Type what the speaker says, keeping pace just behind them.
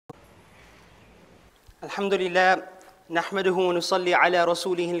Alhamdulillah, nahmaduhu wa nusalli ala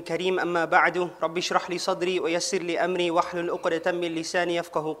rasulih al-kareem, amma ba'du, rabbi shrah li sadri wa yassir li amri wahlul uqdatan min lisani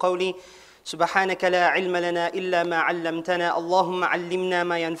yafqahu qawli. Subhanaka la ilma lana illa ma 'allamtana, Allahumma 'allimna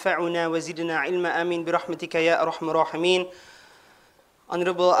ma yanfa'una wa zidna ilma, amin bi rahmatika ya arhamar rahimin.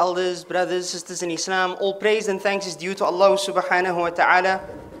 Honorable elders, brothers, sisters in Islam, all praise and thanks is due to Allah subhanahu wa ta'ala.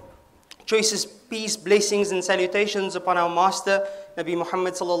 Choicest peace, blessings and salutations upon our master, Nabi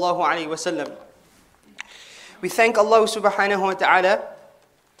Muhammad sallallahu alayhi wa sallam. We thank Allah subhanahu wa ta'ala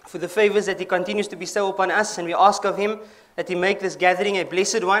for the favors that He continues to bestow upon us, and we ask of Him that He make this gathering a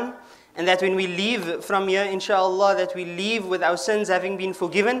blessed one, and that when we leave from here, inshallah, that we leave with our sins having been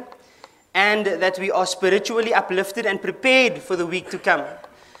forgiven, and that we are spiritually uplifted and prepared for the week to come.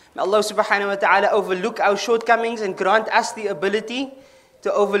 May Allah subhanahu wa ta'ala overlook our shortcomings and grant us the ability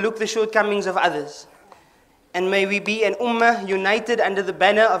to overlook the shortcomings of others. And may we be an ummah united under the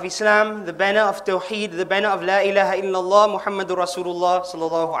banner of Islam, the banner of Tawheed, the banner of La ilaha illallah Muhammadur Rasulullah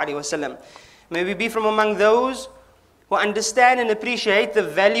sallallahu alayhi wa sallam. May we be from among those who understand and appreciate the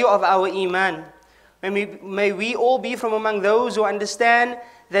value of our iman. May we all be from among those who understand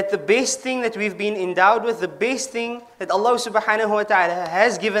that the best thing that we've been endowed with, the best thing that Allah subhanahu wa ta'ala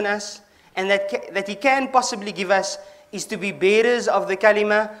has given us, and that He can possibly give us, is to be bearers of the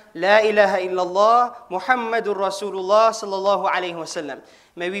kalima La ilaha illallah Muhammadur Rasulullah sallallahu alayhi wa sallam.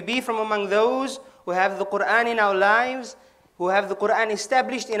 May we be from among those who have the Quran in our lives, who have the Quran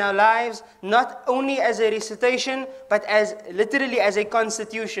established in our lives, not only as a recitation, but as literally as a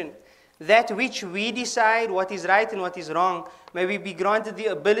constitution. That which we decide what is right and what is wrong. May we be granted the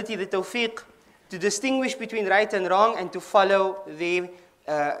ability, the tawfiq, to distinguish between right and wrong and to follow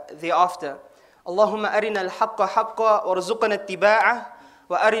thereafter. Allahumma arina al-haqqa haqqa warzuqna ittiba'ah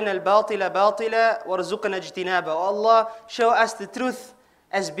wa arina al-batila batila warzuqna ijtinaba. Oh Allah, show us the truth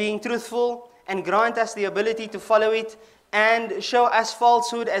as being truthful and grant us the ability to follow it, and show us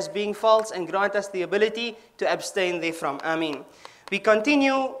falsehood as being false and grant us the ability to abstain therefrom. Ameen. We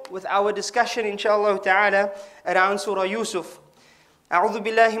continue with our discussion, inshallah ta'ala, around Surah Yusuf. أعوذ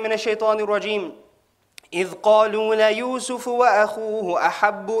بالله من الشيطان الرجيم. إذ قالوا ليوسف وأخوه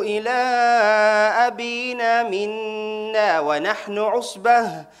أحب إلى أبينا منا ونحن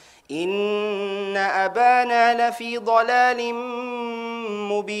عصبة إن أبانا لفي ضلال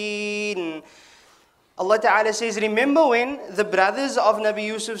مبين. Allah Ta'ala says, remember when the brothers of Nabi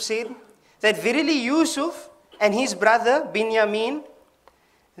Yusuf said that verily Yusuf and his brother Binyamin,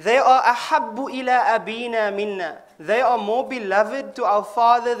 they are ahabbu ila abina minna. They are more beloved to our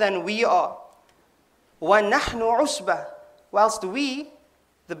father than we are. وَنَحْنُ عُصْبَةٌ. Whilst we,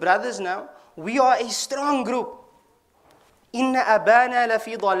 the brothers now, we are a strong group. إِنَّ أَبَانَا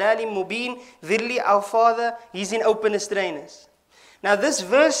لَفِي ضَلَالٍ مُبِينٍ. Verily our father, he's in open estrangedness. Now this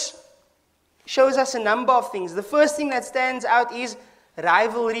verse shows us a number of things. The first thing that stands out is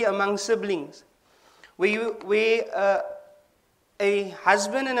rivalry among siblings. Where a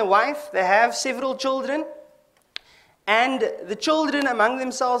husband and a wife, they have several children, and the children among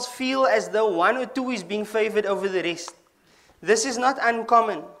themselves feel as though one or two is being favored over the rest. This is not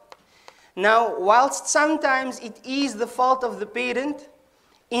uncommon. Now, whilst sometimes it is the fault of the parent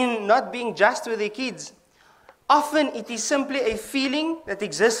in not being just with their kids, often it is simply a feeling that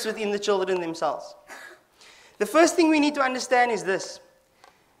exists within the children themselves. The first thing we need to understand is this,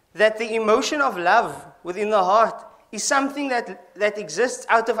 that the emotion of love within the heart is something that exists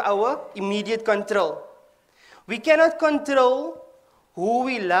out of our immediate control. We cannot control who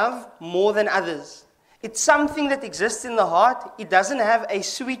we love more than others. It's something that exists in the heart. It doesn't have a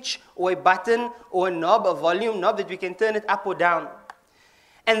switch or a button or a knob, a volume knob that we can turn it up or down.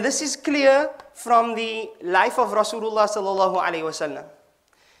 And this is clear from the life of Rasulullah sallallahu alaihi wasallam.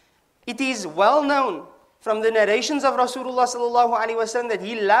 It is well known from the narrations of Rasulullah sallallahu alaihi wasallam that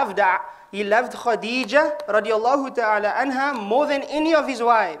he loved Khadija radiallahu ta'ala anha more than any of his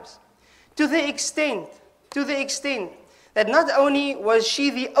wives, to the extent that not only was she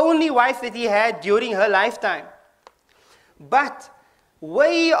the only wife that he had during her lifetime, but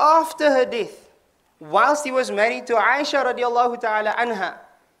way after her death, whilst he was married to Aisha radiallahu ta'ala anha,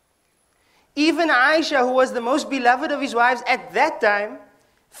 even Aisha, who was the most beloved of his wives at that time,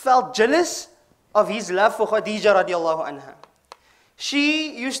 felt jealous of his love for Khadija radiallahu anha.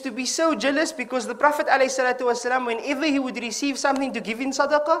 She used to be so jealous because the Prophet ﷺ, whenever he would receive something to give in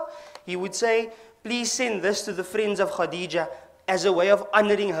sadaqah, he would say, please send this to the friends of Khadija as a way of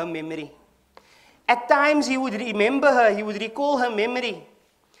honoring her memory. At times he would remember her, he would recall her memory,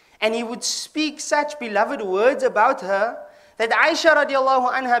 and he would speak such beloved words about her that Aisha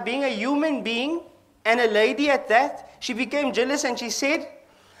radiallahu anha, being a human being and a lady at that, she became jealous and she said,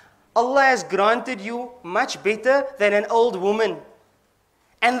 Allah has granted you much better than an old woman.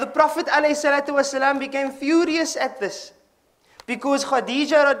 And the Prophet ﷺ became furious at this. Because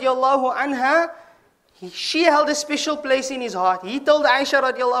Khadija radiallahu anha, she held a special place in his heart. He told Aisha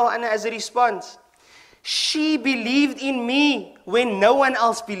radiallahu anha as a response, she believed in me when no one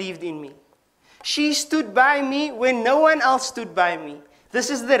else believed in me. She stood by me when no one else stood by me.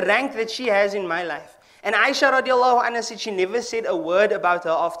 This is the rank that she has in my life. And Aisha radiallahu anha said she never said a word about her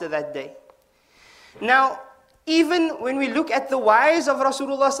after that day. Now, even when we look at the wives of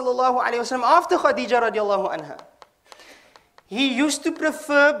Rasulullah sallallahu alayhi wa sallam after Khadija radiallahu anha, he used to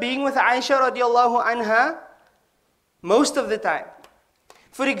prefer being with Aisha radiallahu anha most of the time.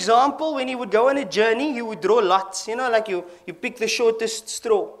 For example, when he would go on a journey, he would draw lots. You know, like you pick the shortest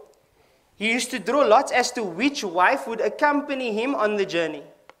straw. He used to draw lots as to which wife would accompany him on the journey.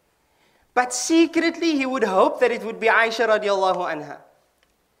 But secretly, he would hope that it would be Aisha radiallahu anha.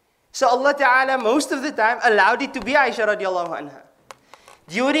 So Allah Ta'ala most of the time allowed it to be Aisha radiallahu anha.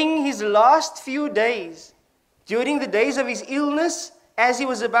 During his last few days, during the days of his illness, as he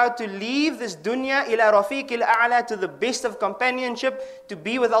was about to leave this dunya ila rafiq al-a'la, to the best of companionship, to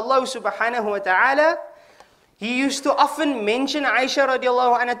be with Allah subhanahu wa ta'ala, he used to often mention Aisha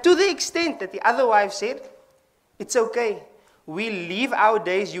radiallahu anha to the extent that the other wives said, it's okay, we leave our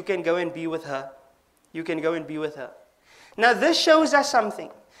days, you can go and be with her. You can go and be with her. Now this shows us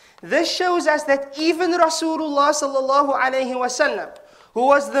something. This shows us that even Rasulullah sallallahu alayhi wa sallam, who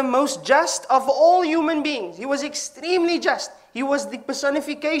was the most just of all human beings, he was extremely just. He was the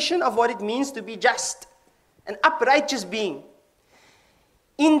personification of what it means to be just, an uprighteous being.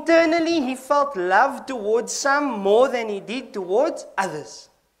 Internally, he felt love towards some more than he did towards others.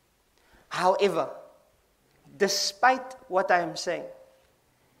 However, despite what I am saying,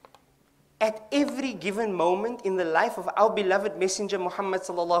 at every given moment in the life of our beloved Messenger Muhammad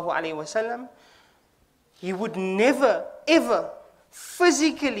sallallahu alaihi wasallam, he would never, ever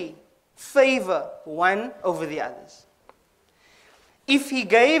physically favor one over the others. If he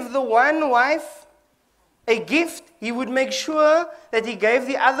gave the one wife a gift, he would make sure that he gave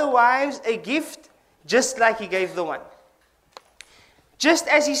the other wives a gift just like he gave the one. Just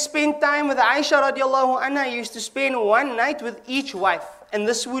as he spent time with Aisha radiallahu anha, he used to spend one night with each wife. And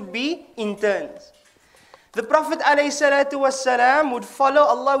this would be in turns. The Prophet ﷺ would follow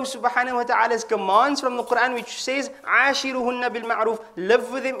Allah subhanahu wa ta'ala's commands from the Quran, which says, عَاشِرُهُنَّ بِالْمَعْرُوفِ, live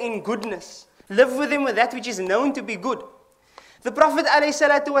with them in goodness. Live with them with that which is known to be good. The Prophet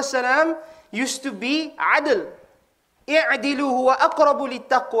ﷺ used to be adl. اِعْدِلُوا هُوَ أَقْرَبُ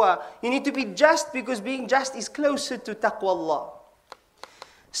لِلتَّقْوَى. You need to be just because being just is closer to taqwa Allah.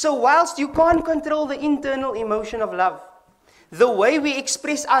 So whilst you can't control the internal emotion of love, the way we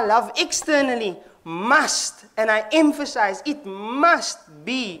express our love externally must, and I emphasize, it must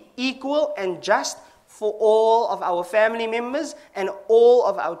be equal and just for all of our family members and all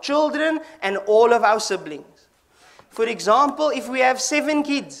of our children and all of our siblings. For example, if we have 7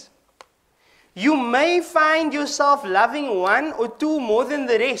 kids, you may find yourself loving 1 or 2 more than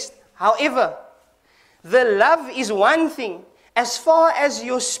the rest. However, the love is one thing. As far as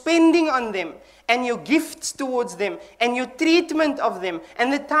your spending on them, and your gifts towards them, and your treatment of them,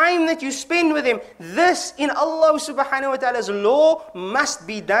 and the time that you spend with them, this in Allah subhanahu wa ta'ala's law must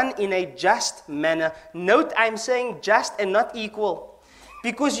be done in a just manner. Note, I'm saying just and not equal.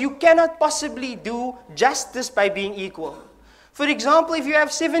 Because you cannot possibly do justice by being equal. For example, if you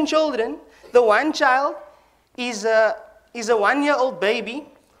have 7 children, the one child is a 1-year-old baby,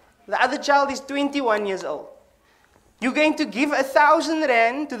 the other child is 21 years old. You're going to give 1,000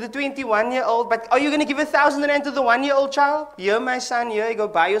 rand to the 21-year-old, but are you going to give 1,000 rand to the 1-year-old child? Here, my son, here, you go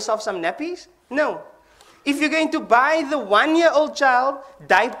buy yourself some nappies? No. If you're going to buy the 1-year-old child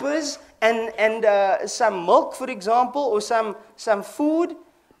diapers and some milk, for example, or some food,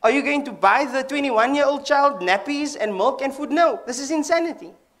 are you going to buy the 21-year-old child nappies and milk and food? No. This is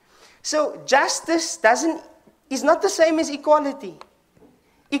insanity. So justice is not the same as equality.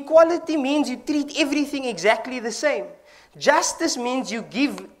 Equality means you treat everything exactly the same. Justice means you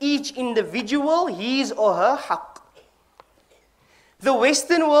give each individual his or her haqq. The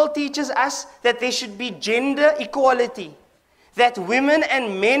Western world teaches us that there should be gender equality, that women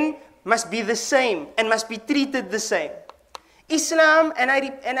and men must be the same and must be treated the same. Islam, and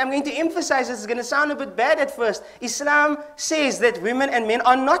I'm going to emphasize this, it's going to sound a bit bad at first, Islam says that women and men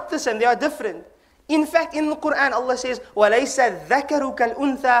are not the same, they are different. In fact, in the Quran, Allah says, وَلَيْسَ الذَّكَرُ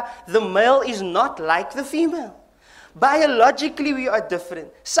كَالْأُنْثَى, the male is not like the female. Biologically, we are different.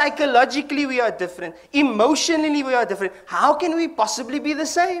 Psychologically, we are different. Emotionally, we are different. How can we possibly be the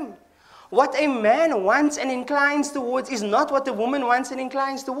same? What a man wants and inclines towards is not what a woman wants and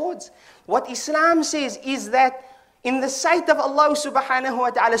inclines towards. What Islam says is that in the sight of Allah subhanahu wa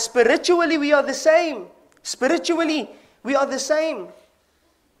ta'ala, spiritually we are the same. Spiritually we are the same.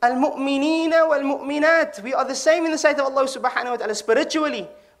 Al-mu'minina wal-mu'minat. We are the same in the sight of Allah subhanahu wa ta'ala spiritually.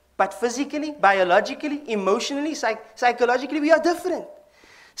 But physically, biologically, emotionally, psychologically, we are different.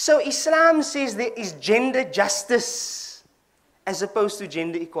 So Islam says there is gender justice as opposed to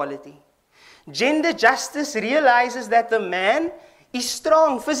gender equality. Gender justice realizes that the man is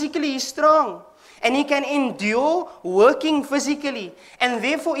strong, physically he's strong. And he can endure working physically. And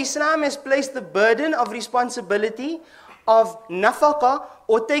therefore Islam has placed the burden of responsibility of nafaqah,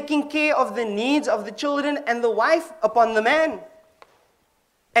 or taking care of the needs of the children and the wife, upon the man.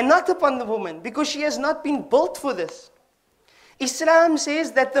 And not upon the woman, because she has not been built for this. Islam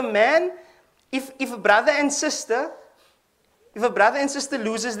says that the man, if a brother and sister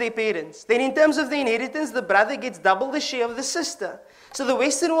loses their parents, then in terms of the inheritance, the brother gets double the share of the sister. So the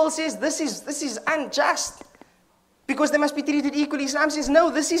Western world says this is unjust, because they must be treated equally. Islam says no,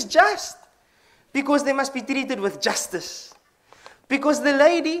 this is just, because they must be treated with justice. Because the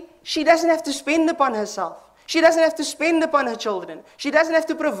lady, she doesn't have to spend upon herself. She doesn't have to spend upon her children. She doesn't have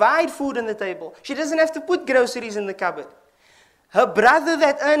to provide food on the table. She doesn't have to put groceries in the cupboard. Her brother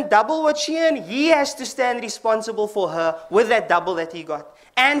that earned double what she earned, he has to stand responsible for her with that double that he got,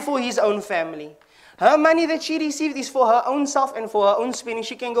 and for his own family. Her money that she received is for her own self and for her own spending.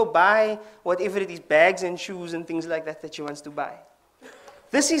 She can go buy whatever it is, bags and shoes and things like that she wants to buy.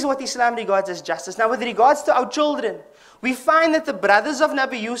 This is what Islam regards as justice. Now with regards to our children, we find that the brothers of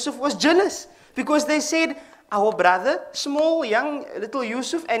Nabi Yusuf was jealous, because they said, our brother, small, young, little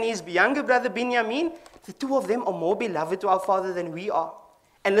Yusuf, and his younger brother Binyamin, the two of them are more beloved to our father than we are.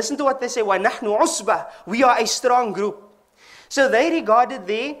 And listen to what they say, وَنَحْنُ عُصْبَةٌ. We are a strong group. So they regarded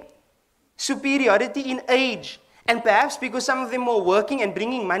their superiority in age, and perhaps because some of them were working and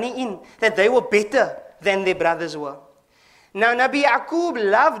bringing money in, that they were better than their brothers were. Now Nabi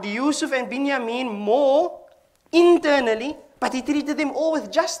Yaqub loved Yusuf and Binyamin more internally, but he treated them all with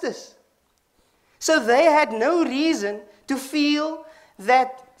justice. So they had no reason to feel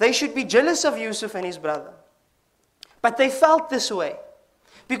that they should be jealous of Yusuf and his brother. But they felt this way,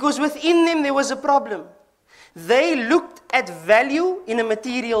 because within them there was a problem. They looked at value in a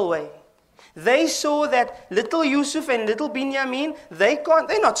material way. They saw that little Yusuf and little Binyamin, they're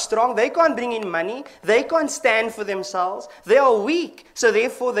not strong, they can't bring in money, they can't stand for themselves, they are weak, so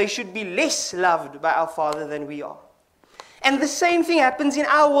therefore they should be less loved by our father than we are. And the same thing happens in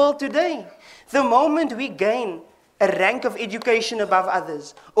our world today. The moment we gain a rank of education above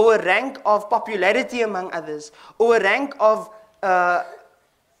others, or a rank of popularity among others, or a rank of a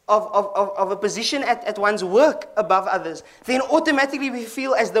position at one's work above others, then automatically we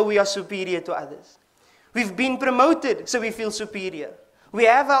feel as though we are superior to others. We've been promoted, so we feel superior. We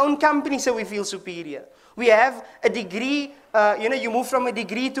have our own company, so we feel superior. We have a degree, you move from a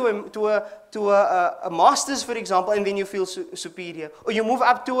degree to a master's, for example, and then you feel superior. Or you move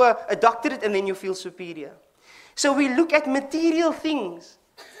up to a doctorate, and then you feel superior. So we look at material things.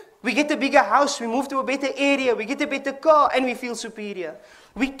 We get a bigger house, we move to a better area, we get a better car, and we feel superior.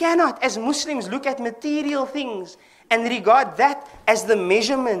 We cannot, as Muslims, look at material things and regard that as the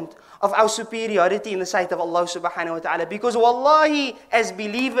measurement of our superiority in the sight of Allah subhanahu wa ta'ala. Because wallahi, as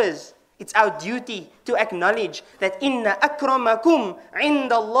believers, it's our duty to acknowledge that inna akramakum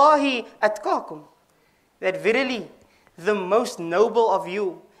indallahi atqakum. That verily, the most noble of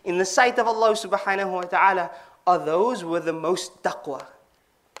you in the sight of Allah subhanahu wa ta'ala are those with the most taqwa.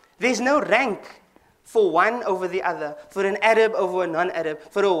 There's no rank for one over the other, for an Arab over a non-Arab,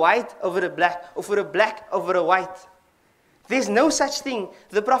 for a white over a black, or for a black over a white. There's no such thing.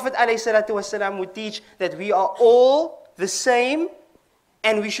 The Prophet ﷺ would teach that we are all the same,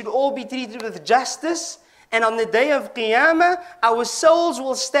 and we should all be treated with justice. And on the day of Qiyamah, our souls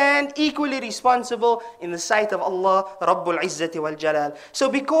will stand equally responsible in the sight of Allah Rabbul Izzati wal Jalal. So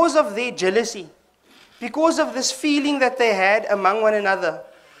because of their jealousy, because of this feeling that they had among one another,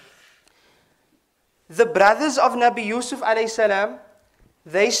 the brothers of Nabi Yusuf alayhi salam,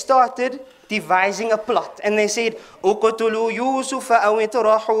 they started devising a plot. And they said, "Uqtulu Yusuf aw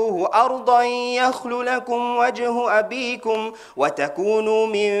itrahuhu ardan yakhlu lakum wajhu abikum wa takunu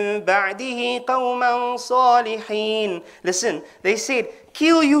min ba'dihi qawman salihin." Listen, they said,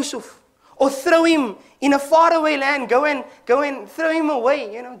 kill Yusuf or throw him in a faraway land. Go and throw him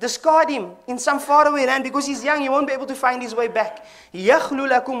away, discard him in some faraway land, because he's young, he won't be able to find his way back. يَخْلُ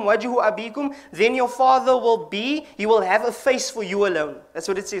لَكُمْ وَجْهُ أَبِيكُمْ. Then your father he will have a face for you alone. That's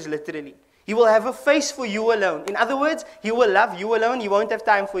what it says literally. He will have a face for you alone. In other words, he will love you alone. He won't have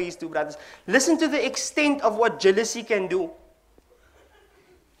time for his two brothers. Listen to the extent of what jealousy can do.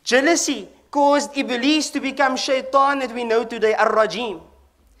 Jealousy caused Iblis to become shaitan that we know today, Ar-Rajim.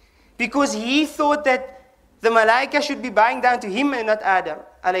 Because he thought that the malaika should be bowing down to him and not Adam,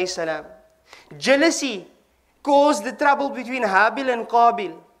 alayhi salam. Jealousy caused the trouble between Habil and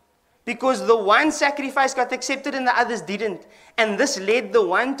Qabil. Because the one sacrifice got accepted and the others didn't. And this led the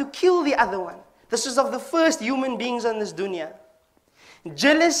one to kill the other one. This was of the first human beings on this dunya.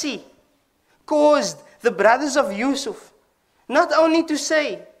 Jealousy caused the brothers of Yusuf not only to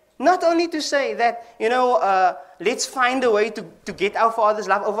say that, let's find a way to get our father's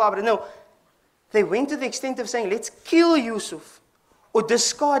love over our brother. No, they went to the extent of saying, let's kill Yusuf or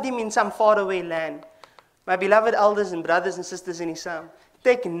discard him in some faraway land. My beloved elders and brothers and sisters in Islam,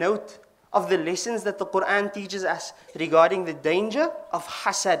 take note of the lessons that the Quran teaches us regarding the danger of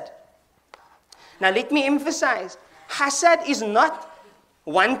hasad. Now let me emphasize, hasad is not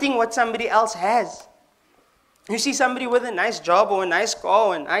wanting what somebody else has. You see somebody with a nice job or a nice car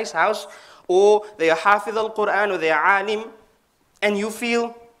or a nice house, or they are Hafiz al-Quran or they are alim, and you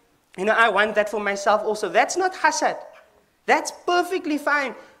feel, I want that for myself also. That's not hasad. That's perfectly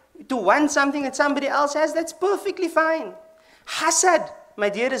fine. To want something that somebody else has, that's perfectly fine. Hasad, my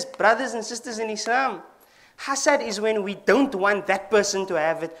dearest brothers and sisters in Islam, hasad is when we don't want that person to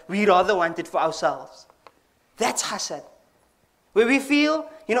have it, we rather want it for ourselves. That's hasad. Where we feel,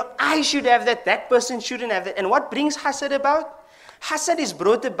 I should have that person shouldn't have that. And what brings hasad about? Hasad is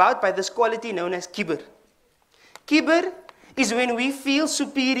brought about by this quality known as kibr. Kibr is when we feel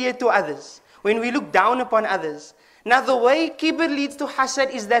superior to others, when we look down upon others. Now the way kibr leads to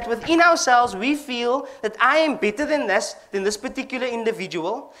hasad is that within ourselves we feel that I am better than this particular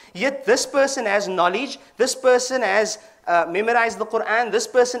individual, yet this person has knowledge, this person has memorized the Quran, this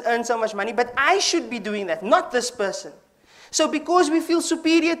person earns so much money, but I should be doing that, not this person. So because we feel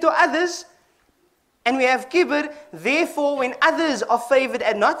superior to others, and we have kibr, therefore when others are favored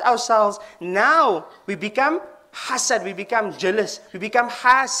and not ourselves, now we become hasad, we become jealous, we become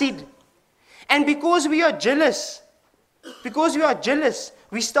hasid. And because we are jealous,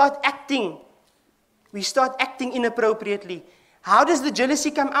 we start acting inappropriately. How does the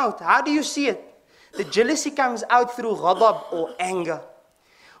jealousy come out? How do you see it? The jealousy comes out through ghadab or anger.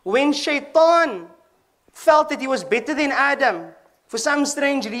 When shaitan felt that he was better than Adam for some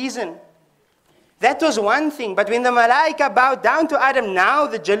strange reason, that was one thing. But when the malaika bowed down to Adam, now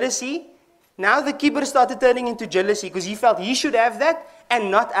the kibr started turning into jealousy because he felt he should have that and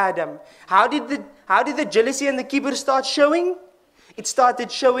not Adam. How did the jealousy and the kibr start showing? It started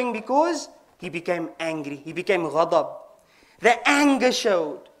showing because he became angry. He became ghadab. The anger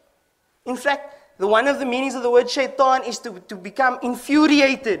showed. In fact, one of the meanings of the word shaitan is to become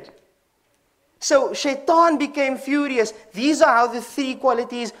infuriated. So shaitan became furious. These are how the three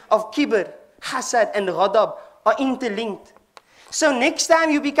qualities of kibr, hasad and ghadab are interlinked. So next time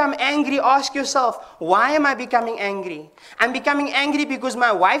you become angry, ask yourself, why am I becoming angry? I'm becoming angry because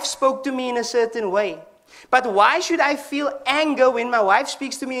my wife spoke to me in a certain way. But why should I feel anger when my wife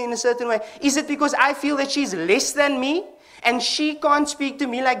speaks to me in a certain way? Is it because I feel that she's less than me and she can't speak to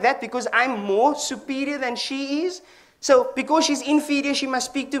me like that because I'm more superior than she is? So because she's inferior, she must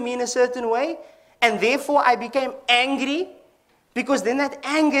speak to me in a certain way. And therefore I became angry, because then that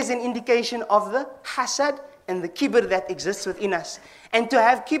anger is an indication of the hasad and the kibr that exists within us. And to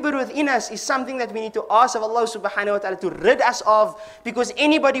have kibr within us is something that we need to ask of Allah subhanahu wa ta'ala to rid us of, because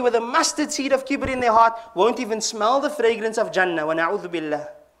anybody with a mustard seed of kibr in their heart won't even smell the fragrance of Jannah. Wa na'udhu billah.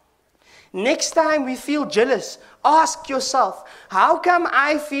 Next time we feel jealous, ask yourself, how come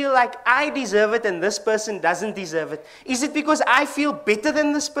I feel like I deserve it and this person doesn't deserve it? Is it because I feel better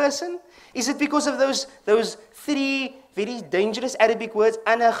than this person? Is it because of those three very dangerous Arabic words,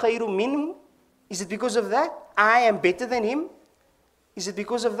 ana khayru minhu? Is it because of that? I am better than him? Is it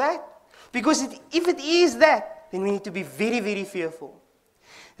because of that? Because if it is that, then we need to be very, very fearful.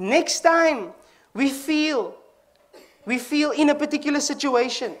 Next time we feel in a particular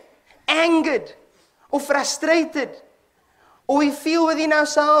situation, angered or frustrated, or we feel within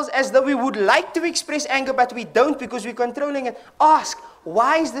ourselves as though we would like to express anger, but we don't because we're controlling it, ask,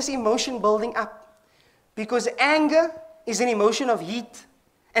 why is this emotion building up? Because anger is an emotion of heat,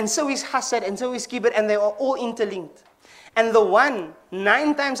 and so is hasad, and so is kibr, and they are all interlinked. And the one,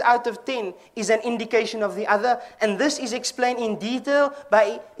 9 times out of 10, is an indication of the other. And this is explained in detail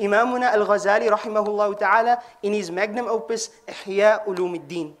by Imamuna Al-Ghazali, rahimahullah ta'ala, in his magnum opus, Ihya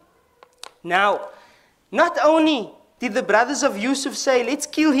Ulumuddin. Now, not only did the brothers of Yusuf say, let's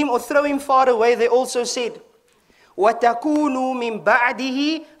kill him or throw him far away, they also said, وَتَكُونُوا مِنْ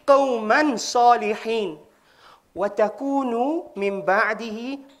بَعْدِهِ قَوْمًا صَالِحِينَ وَتَكُونُوا مِنْ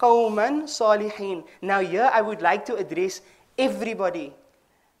بَعْدِهِ قَوْمًا صَالِحِينَ. Now here I would like to address everybody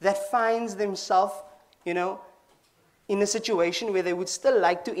that finds themselves, in a situation where they would still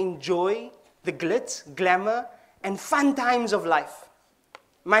like to enjoy the glitz, glamour, and fun times of life.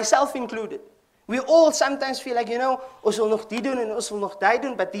 Myself included. We all sometimes feel like, ons wil nog die doen en ons wil nog die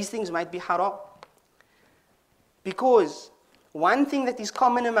doen, but these things might be haram. Because one thing that is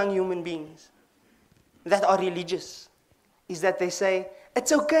common among human beings that are religious is that they say,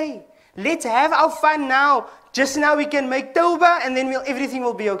 it's okay, let's have our fun now. Just now we can make tawbah and then everything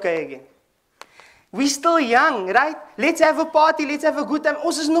will be okay again. We're still young, right? Let's have a party, let's have a good time.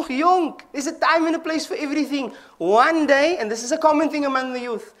 Ons is nog jong. There's a time and a place for everything. One day, and this is a common thing among the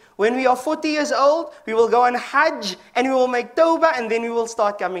youth, when we are 40 years old, we will go on Hajj and we will make tawbah and then we will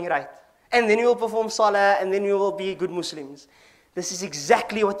start coming right. And then we will perform salah and then we will be good Muslims. This is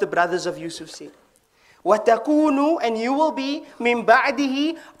exactly what the brothers of Yusuf said. وَتَكُونُوا, and you will be مِنْ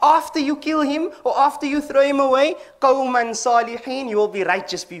بَعْدِهِ, after you kill him or after you throw him away, قَوْمًا صَالِحِينَ, you will be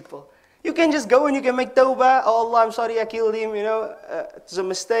righteous people. You can just go and you can make tawbah. Oh Allah, I'm sorry I killed him, it's a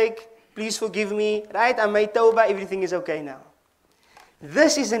mistake. Please forgive me, right? I made tawbah, everything is okay now.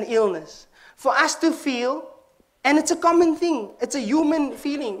 This is an illness. For us to feel, and it's a common thing, it's a human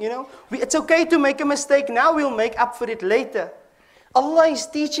feeling, it's okay to make a mistake now, we'll make up for it later. Allah is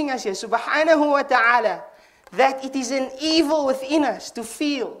teaching us here, subhanahu wa ta'ala, that it is an evil within us to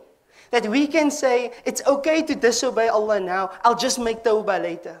feel that we can say, it's okay to disobey Allah now, I'll just make tawbah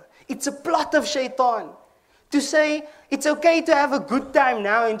later. It's a plot of shaitan. To say, it's okay to have a good time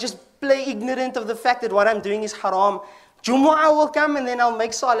now and just play ignorant of the fact that what I'm doing is haram. Jummu-ah will come and then I'll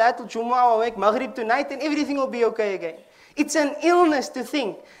make salat, Jummu-ah will make maghrib tonight and everything will be okay again. It's an illness to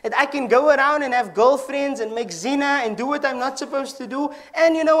think that I can go around and have girlfriends and make zina and do what I'm not supposed to do.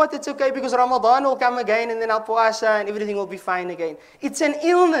 And you know what, it's okay because Ramadan will come again and then Al-Qasas and everything will be fine again. It's an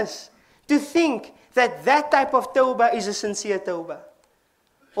illness to think that that type of tawbah is a sincere tawbah.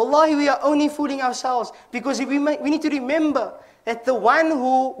 Wallahi, we are only fooling ourselves because we need to remember that the one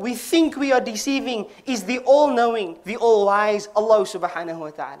who we think we are deceiving is the all-knowing, the all-wise, Allah subhanahu wa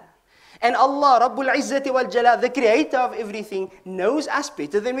ta'ala. And Allah, Rabbul Izzati wal Jalal, the creator of everything, knows us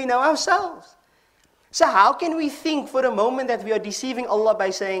better than we know ourselves. So how can we think for a moment that we are deceiving Allah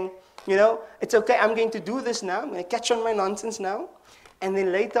by saying, it's okay, I'm going to do this now, I'm going to catch on my nonsense now, and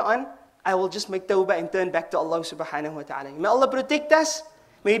then later on, I will just make tawbah and turn back to Allah subhanahu wa ta'ala. May Allah protect us.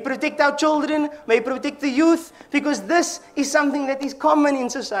 May He protect our children. May He protect the youth. Because this is something that is common in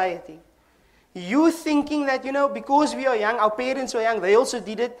society. You thinking that, because we are young, our parents were young, they also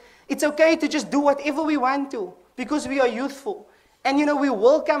did it. It's okay to just do whatever we want to. Because we are youthful. And we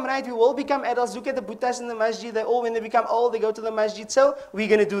will come right, we will become adults. Look at the Buddhas in the masjid. They all, when they become old, they go to the masjid. So we're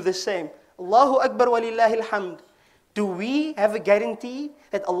going to do the same. Allahu Akbar walillahi alhamd. Do we have a guarantee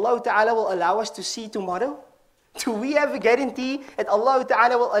that Allah Ta'ala will allow us to see tomorrow? Do we have a guarantee that Allah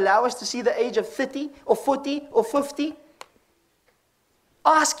Ta'ala will allow us to see the age of 30 or 40 or 50?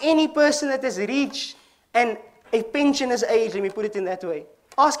 Ask any person that has reached a pensioner's age, let me put it in that way.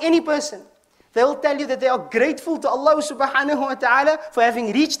 Ask any person. They will tell you that they are grateful to Allah Subhanahu wa Ta'ala for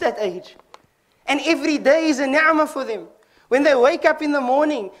having reached that age. And every day is a ni'mah for them. When they wake up in the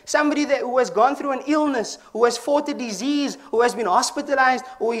morning, somebody who has gone through an illness, who has fought a disease, who has been hospitalized,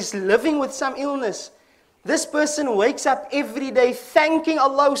 or is living with some illness, this person wakes up every day thanking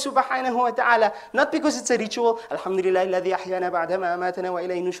Allah subhanahu wa ta'ala, not because it's a ritual, Alhamdulillah alladhi ahyana ba'da ma amatana wa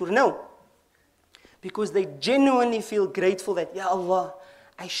ilayhi nushur. No. Because they genuinely feel grateful that, Ya Allah,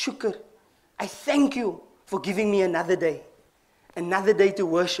 I shukr, I thank you for giving me another day to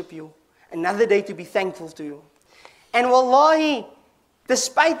worship you, another day to be thankful to you. And wallahi,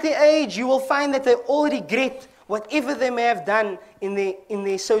 despite the age, you will find that they all regret whatever they may have done in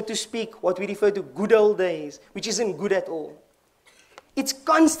their, so to speak, what we refer to good old days, which isn't good at all. It's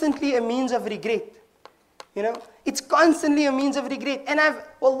constantly a means of regret. It's constantly a means of regret. And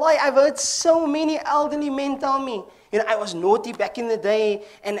I've heard so many elderly men tell me, I was naughty back in the day,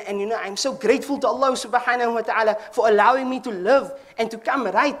 and I'm so grateful to Allah subhanahu wa ta'ala for allowing me to live and to come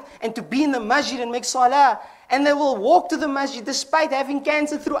right and to be in the masjid and make salah. And they will walk to the masjid despite having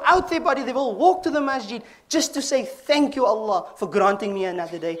cancer throughout their body. They will walk to the masjid just to say, thank you Allah for granting me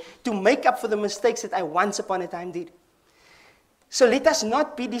another day, to make up for the mistakes that I once upon a time did. So let us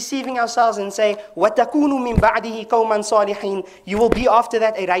not be deceiving ourselves and say, وَتَكُونُوا مِنْ بَعْدِهِ قَوْمًا صَالِحِينَ. You will be after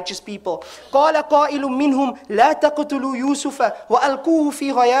that a righteous people. قَالَ قَائِلٌ مِّنْهُمْ لَا تَقْتُلُوا يُوسُفَ وَأَلْقُوهُ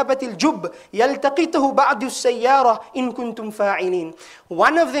فِي غَيَابَةِ الْجُبِّ يَلْتَقِطْهُ بَعْدُ السَّيَّارَةِ إِن كُنْتُمْ فَاعِلِينَ.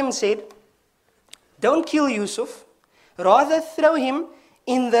 One of them said, don't kill Yusuf, rather throw him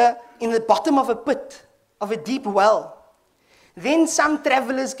in the bottom of a pit, of a deep well. Then some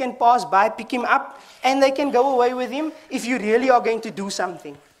travelers can pass by, pick him up, and they can go away with him if you really are going to do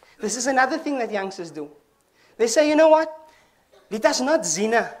something. This is another thing that youngsters do. They say, you know what? Let us not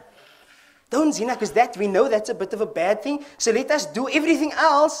zina. Don't zina, because that we know that's a bit of a bad thing. So let us do everything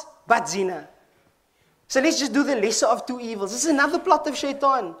else but zina. So let's just do the lesser of two evils. This is another plot of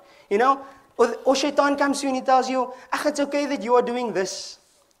shaitan. You know? Or shaitan comes to you and he tells you, it's okay that you are doing this.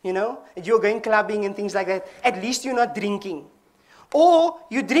 You know? That you're going clubbing and things like that. At least you're not drinking. Or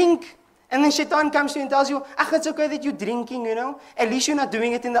you drink, and then shaitan comes to you and tells you, it's okay that you're drinking, you know. At least you're not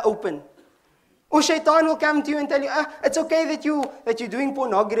doing it in the open. Or shaitan will come to you and tell you, it's okay that you're doing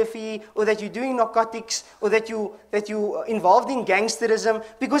pornography, or that you're doing narcotics, or that you involved in gangsterism,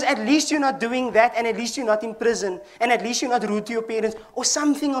 because at least you're not doing that, and at least you're not in prison, and at least you're not rude to your parents, or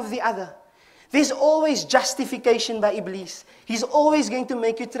something of the other. There's always justification by Iblis. He's always going to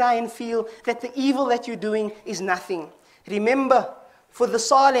make you try and feel that the evil that you're doing is nothing. Remember, for the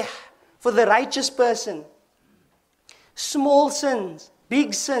salih, for the righteous person, small sins,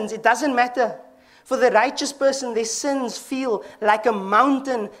 big sins, it doesn't matter. For the righteous person, their sins feel like a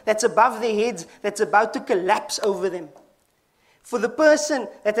mountain that's above their heads, that's about to collapse over them. For the person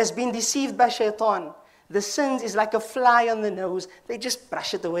that has been deceived by shaitan, the sins is like a fly on the nose. They just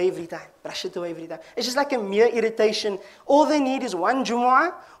brush it away every time, brush it away every time. It's just like a mere irritation. All they need is one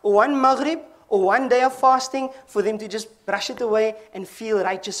Jummu-ah, or one Maghrib, or one day of fasting for them to just brush it away and feel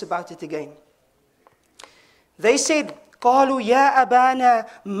righteous about it again. They said, قالوا يا أبانا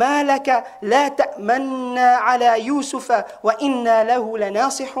ما لك لا تأمنا على يوسف وإنا له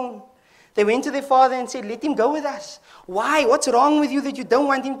لناصحون. They went to their father and said, let him go with us. Why? What's wrong with you that you don't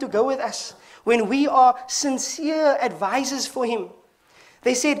want him to go with us when we are sincere advisors for him?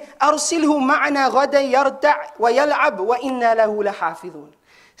 They said, أرسله معنا غدا يرتع ويلعب وإنا له لحافظون.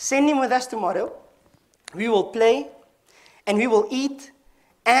 Send him with us tomorrow. We will play, and we will eat,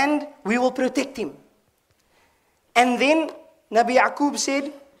 and we will protect him. And then Nabi Yaqub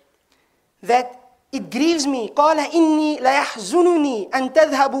said that it grieves me. قال إني ليحزنني أن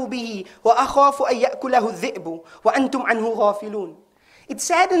تذهبوا به وأخاف أن يأكله الذئب وأنتم عنه غافلون. It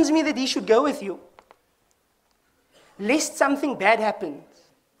saddens me that he should go with you, lest something bad happens.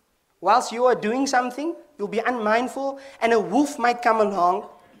 Whilst you are doing something, you'll be unmindful, and a wolf might come along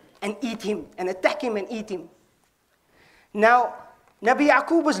and eat him, and attack him and eat him. Now, Nabi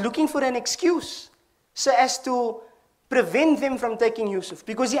Yaqub was looking for an excuse so as to prevent them from taking Yusuf,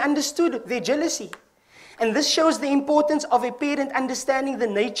 because he understood their jealousy. And this shows the importance of a parent understanding the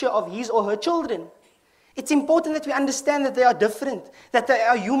nature of his or her children. It's important that we understand that they are different, that they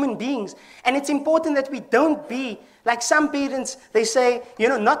are human beings. And it's important that we don't be like some parents. They say,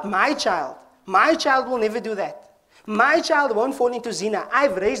 not my child. My child will never do that. My child won't fall into zina.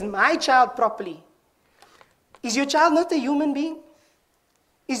 I've raised my child properly. Is your child not a human being?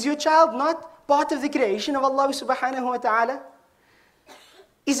 Is your child not part of the creation of Allah subhanahu wa ta'ala?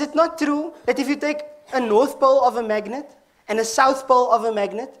 Is it not true that if you take a north pole of a magnet and a south pole of a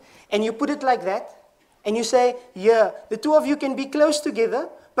magnet, and you put it like that, and you say, the two of you can be close together,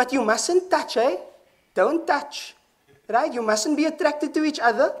 but you mustn't touch, Don't touch. Right? You mustn't be attracted to each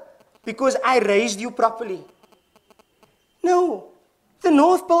other because I raised you properly. No. The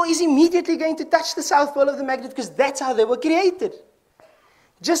north pole is immediately going to touch the south pole of the magnet, because that's how they were created.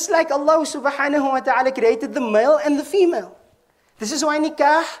 Just like Allah subhanahu wa ta'ala created the male and the female. This is why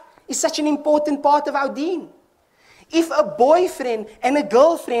nikah is such an important part of our deen. If a boyfriend and a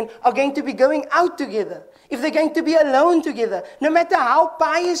girlfriend are going to be going out together, if they're going to be alone together, no matter how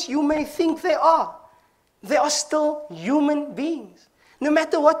pious you may think they are still human beings. No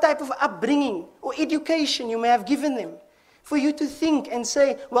matter what type of upbringing or education you may have given them, for you to think and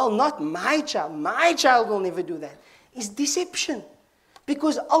say, well, not my child will never do that, is deception.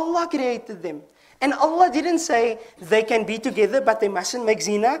 Because Allah created them. And Allah didn't say they can be together, but they mustn't make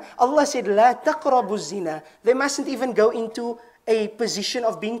zina. Allah said, La taqrabu zina. They mustn't even go into a position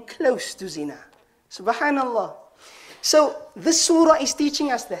of being close to zina. Subhanallah. So this surah is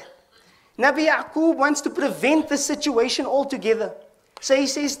teaching us that. Nabi Yaqub wants to prevent the situation altogether. So he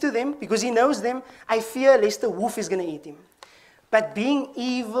says to them, because he knows them, I fear lest the wolf is going to eat him. But being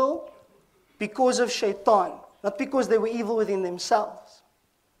evil because of shaitan, not because they were evil within themselves.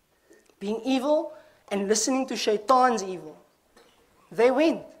 Being evil and listening to shaitan's evil. They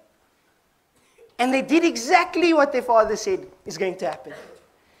went. And they did exactly what their father said is going to happen.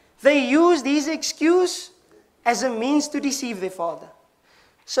 They used his excuse as a means to deceive their father.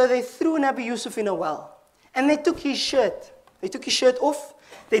 So they threw Nabi Yusuf in a well. And they took his shirt. They took his shirt off.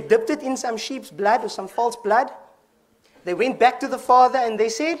 They dipped it in some sheep's blood or some false blood. They went back to the father and they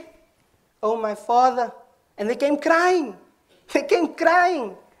said, "Oh, my father." And they came crying. They came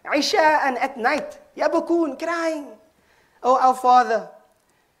crying. Isha and at night. Yabakun, crying. "Oh, our father,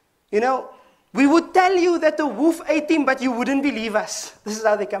 we would tell you that the wolf ate him, but you wouldn't believe us." This is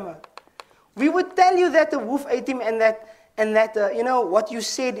how they come out. "We would tell you that the wolf ate him and that what you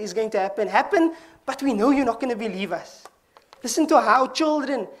said is going to happen, but we know you're not going to believe us." Listen to how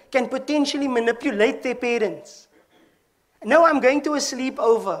children can potentially manipulate their parents. "No, I'm going to a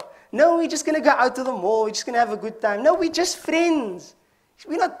sleepover. No, we're just going to go out to the mall. We're just going to have a good time. No, we're just friends.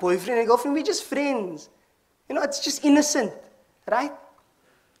 We're not boyfriend and girlfriend. We're just friends. It's just innocent." Right?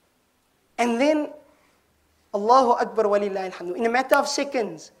 And then, Allahu Akbar walillahi alhamdu, in a matter of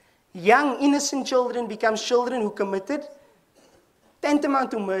seconds, young innocent children become children who committed tantamount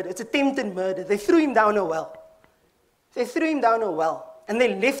to murder. It's attempted murder. They threw him down a well. They threw him down a well and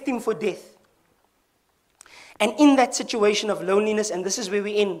they left him for death. And in that situation of loneliness, and this is where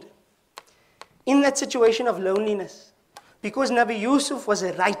we end, in that situation of loneliness, because Nabi Yusuf was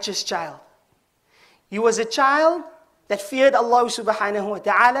a righteous child. He was a child that feared Allah subhanahu wa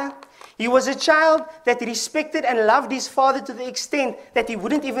ta'ala. He was a child that respected and loved his father to the extent that he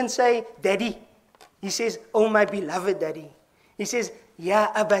wouldn't even say, "Daddy." He says, "Oh, my beloved daddy." He says,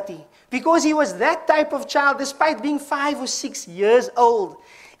 "Ya abati." Because he was that type of child, despite being 5 or 6 years old,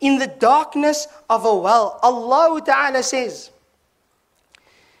 in the darkness of a well. Allah Ta'ala says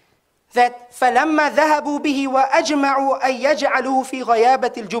that فَلَمَّا ذَهَبُوا بِهِ وَأَجْمَعُوا أَن يَجْعَلُوهُ فِي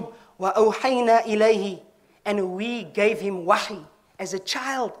غَيَابَةِ الْجُبِّ وَأَوْحَيْنَا إِلَيْهِ. And we gave him wahi. As a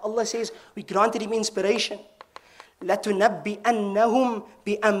child, Allah says, we granted him inspiration. لَتُنَبِّئَنَّهُمْ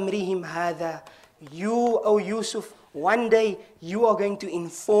بِأَمْرِهِمْ هَذَا. You, O Yusuf, one day you are going to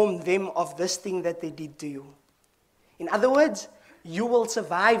inform them of this thing that they did to you. In other words, you will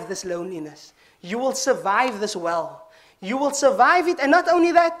survive this loneliness. You will survive this well. You will survive it, and not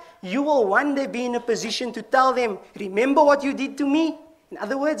only that, you will one day be in a position to tell them, "Remember what you did to me?" In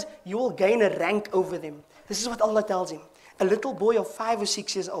other words, you will gain a rank over them. This is what Allah tells him. A little boy of 5 or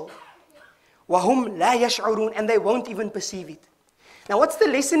 6 years old. وَهُمْ لَا يَشْعُرُونَ. And they won't even perceive it. Now what's the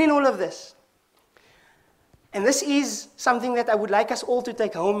lesson in all of this? And this is something that I would like us all to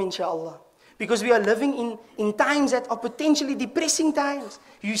take home, inshallah. Because we are living in times that are potentially depressing times.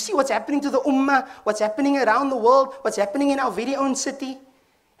 You see what's happening to the ummah, what's happening around the world, what's happening in our very own city.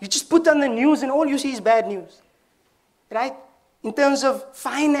 You just put on the news and all you see is bad news. Right? In terms of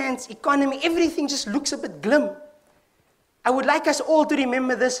finance, economy, everything just looks a bit glim. I would like us all to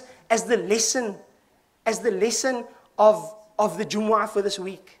remember this as the lesson of the Jummu-ah for this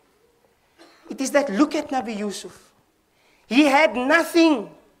week. It is that look at Nabi Yusuf. He had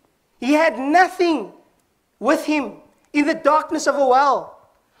nothing. He had nothing with him in the darkness of a well.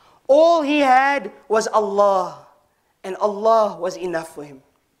 All he had was Allah, and Allah was enough for him.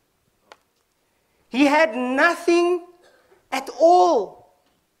 He had nothing at all.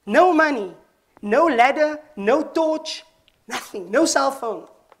 No money, no ladder, no torch, nothing, no cell phone.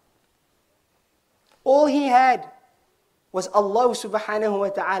 All he had was Allah subhanahu wa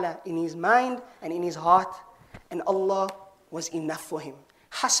ta'ala in his mind and in his heart, and Allah was enough for him.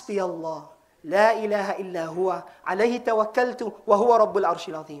 Hasbi Allah, la ilaha illa huwa, alayhi tawakkaltu, wa huwa rabbul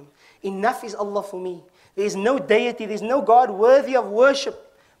arshil azim. Enough is Allah for me. There is no deity, there is no God worthy of worship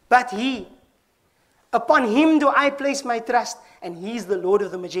but He. Upon Him do I place my trust, and He is the Lord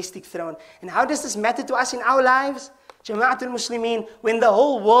of the majestic throne. And how does this matter to us in our lives? Jama'atul Muslimin, when the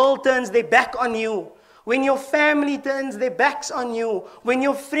whole world turns their back on you, when your family turns their backs on you, when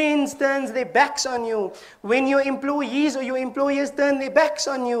your friends turns their backs on you, when your employees or your employers turn their backs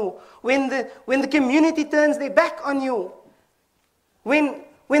on you, when the community turns their back on you, when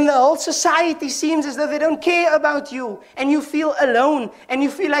the whole society seems as though they don't care about you, and you feel alone, and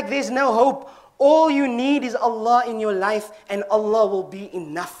you feel like there's no hope, all you need is Allah in your life, and Allah will be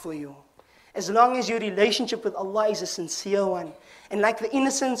enough for you. As long as your relationship with Allah is a sincere one. And like the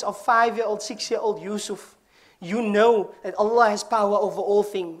innocence of 5-year-old, 6-year-old Yusuf, you know that Allah has power over all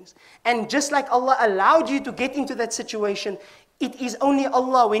things. And just like Allah allowed you to get into that situation, it is only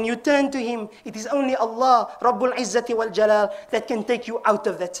Allah, when you turn to Him, it is only Allah, Rabbul Izzati wal Jalal, that can take you out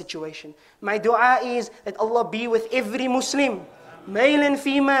of that situation. My dua is that Allah be with every Muslim, male and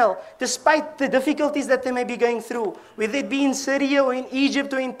female, despite the difficulties that they may be going through, whether it be in Syria or in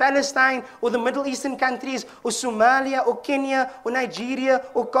Egypt or in Palestine or the Middle Eastern countries or Somalia or Kenya or Nigeria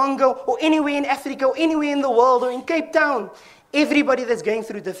or Congo or anywhere in Africa or anywhere in the world or in Cape Town. Everybody that's going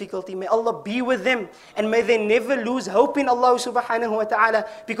through difficulty, may Allah be with them, and may they never lose hope in Allah subhanahu wa ta'ala,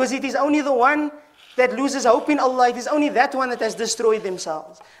 because it is only the one that loses hope in Allah, it is only that one that has destroyed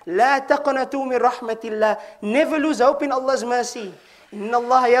themselves. لا تقنطوا من رحمة الله. Never lose hope in Allah's mercy. إن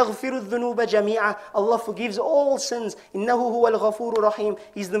الله يغفر الذنوب جميعا. Allah forgives all sins. إنه هو الغفور الرحيم.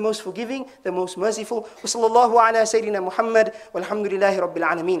 He is the most forgiving, the most merciful. وصلى الله على سيدنا محمد والحمد لله رب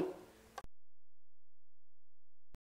العالمين.